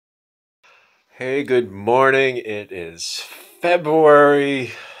Hey, good morning. It is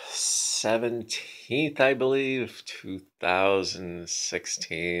February 17th, I believe,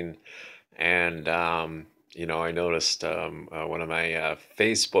 2016. And, I noticed one of my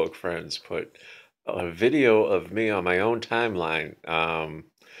Facebook friends put a video of me on my own timeline.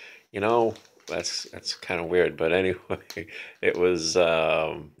 You know, that's kind of weird, but anyway, it was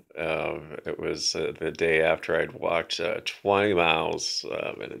the day after I'd walked 20 miles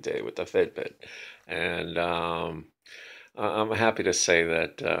in a day with the Fitbit, and I'm happy to say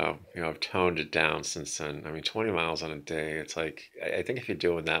that I've toned it down since then. I mean, 20 miles on a day, it's like I think if you're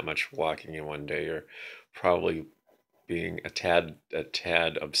doing that much walking in one day, you're probably being a tad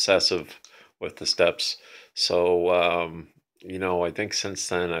obsessive with the steps. So I think since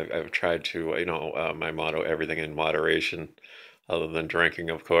then I've tried to, my motto, everything in moderation, other than drinking,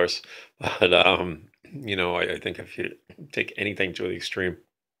 of course. But I think if you take anything to the extreme,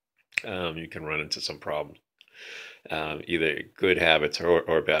 you can run into some problems, either good habits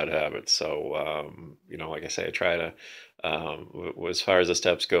or bad habits. So, like I say, I try to, as far as the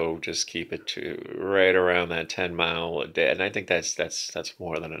steps go, just keep it to right around that 10 mile a day. And I think that's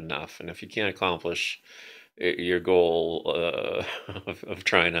more than enough. And if you can't accomplish your goal of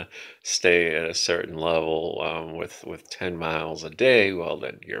trying to stay at a certain level with 10 miles a day, well,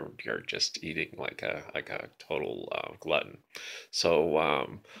 then you're just eating like a total glutton. So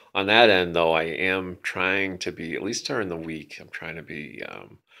on that end, though, I am trying to be, at least during the week, I'm trying to be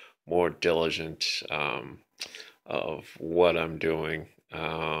more diligent of what I'm doing.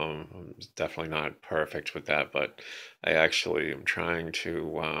 I'm definitely not perfect with that, but I actually am trying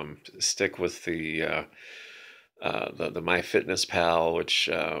to stick with the MyFitnessPal, which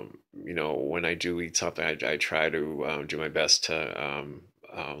when I do eat something, I try to do my best to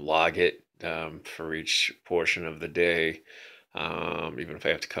log it for each portion of the day. Even if I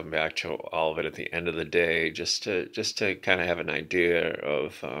have to come back to all of it at the end of the day, just to kind of have an idea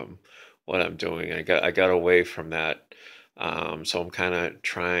of what I'm doing. I got away from that, so I'm kind of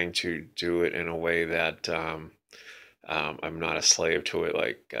trying to do it in a way that I'm not a slave to it.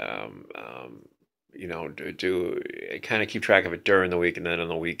 Like do kind of keep track of it during the week, and then on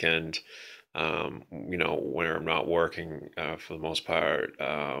the weekend, when I'm not working for the most part.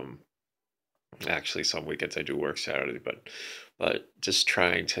 Actually, some weekends I do work Saturday, but just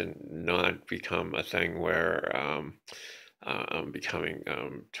trying to not become a thing where I'm becoming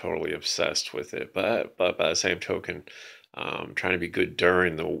totally obsessed with it. But by the same token, trying to be good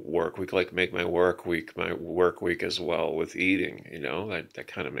during the work week, like make my work week as well with eating. That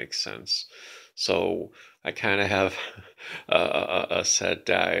kind of makes sense. So I kind of have a set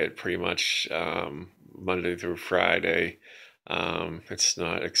diet pretty much Monday through Friday. It's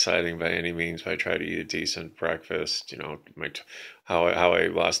not exciting by any means, but I try to eat a decent breakfast. How I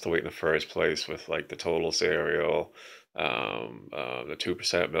lost the weight in the first place with like the total cereal, the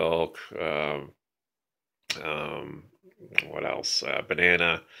 2% milk, um, what else?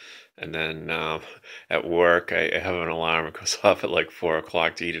 Banana, and then at work I have an alarm that goes off at like 4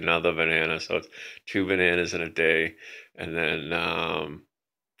 o'clock to eat another banana. So it's two bananas in a day, and then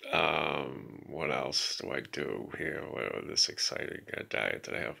what else do I do here? What this exciting diet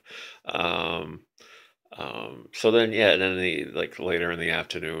that I have? Um, so then, yeah, and then like later in the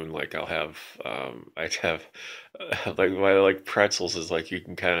afternoon, like I'd have like my like pretzels is like you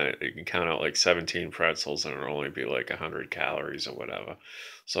can count out like 17 pretzels and it'll only be like 100 calories or whatever.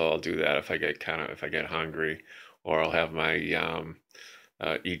 So I'll do that if I get hungry, or I'll have my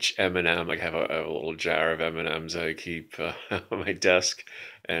each M&M. Like have a little jar of M&Ms I keep on my desk,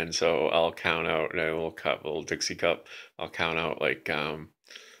 and so I'll count out in a little cup, a little Dixie cup. I'll count out like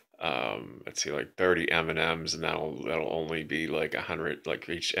let's see, like 30 M&Ms, and that'll only be like 100. Like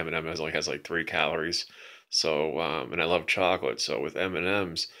each M&M only has like 3 calories. So and I love chocolate, so with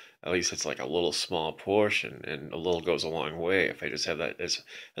M&Ms. At least it's like a little small portion, and a little goes a long way. If I just have that as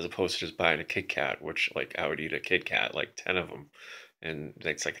opposed to just buying a Kit Kat, which like I would eat a Kit Kat, like 10 of them, and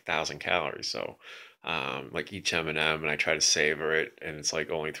it's like 1,000 calories. So, like each M&M, and I try to savor it, and it's like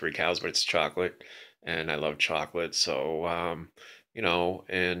only 3 calories, but it's chocolate, and I love chocolate. So,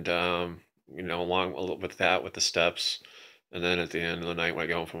 and along with that, with the steps, and then at the end of the night when I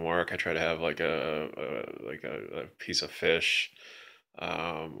get home from work, I try to have like a piece of fish,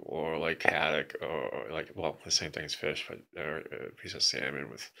 or like haddock, or like, well, the same thing as fish, but or a piece of salmon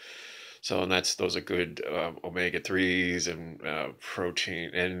with. So, and those are good omega 3s and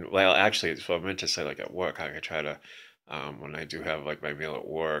protein. And well, actually, so I meant to say, like at work, I try to when I do have like my meal at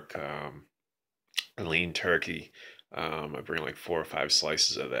work, a lean turkey. I bring like 4 or 5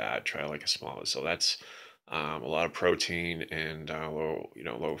 slices of that. Try like a small. So a lot of protein and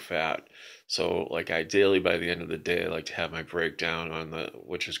low fat. So like ideally by the end of the day, I like to have my breakdown on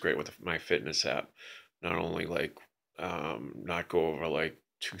which is great with my fitness app. Not only like not go over like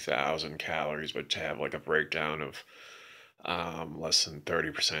 2,000 calories, but to have like a breakdown of less than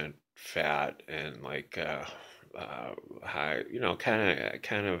 30% fat and like high,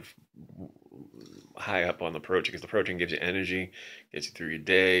 kind of high up on the protein because the protein gives you energy, gets you through your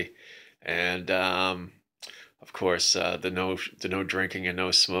day, and of course the no drinking and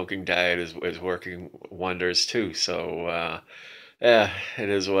no smoking diet is working wonders too. So yeah, it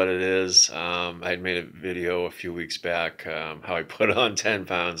is what it is. I had made a video a few weeks back how I put on 10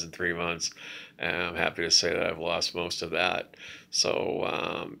 pounds in 3 months, and I'm happy to say that I've lost most of that. So,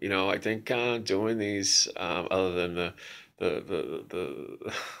 I think doing these, other than the the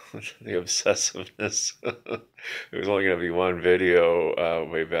obsessiveness, it was only going to be one video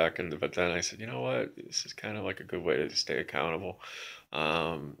way back, but then I said, you know what, this is kind of like a good way to stay accountable,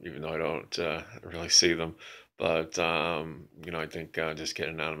 even though I don't really see them. But I think just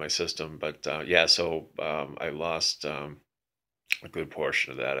getting out of my system. But yeah, so I lost a good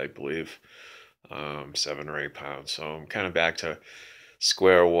portion of that, I believe, 7 or 8 pounds. So I'm kind of back to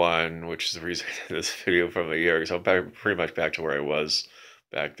square one, which is the reason I did this video from a year ago. So I'm pretty much back to where I was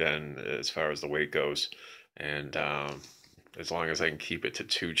back then as far as the weight goes. And as long as I can keep it to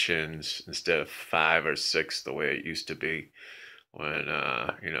 2 chins instead of 5 or 6 the way it used to be when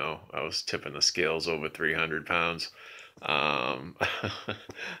I was tipping the scales over 300 pounds. Um,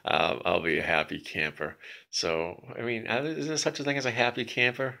 I'll be a happy camper. So, I mean, is there such a thing as a happy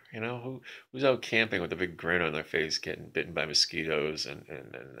camper? Who's out camping with a big grin on their face, getting bitten by mosquitoes and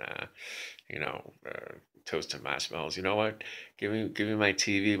toasted marshmallows? You know what? Give me my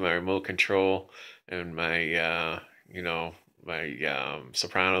TV, my remote control, and my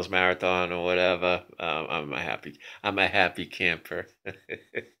Sopranos marathon or whatever. I'm a happy camper.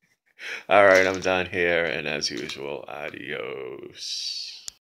 All right, I'm done here, and as usual, adios.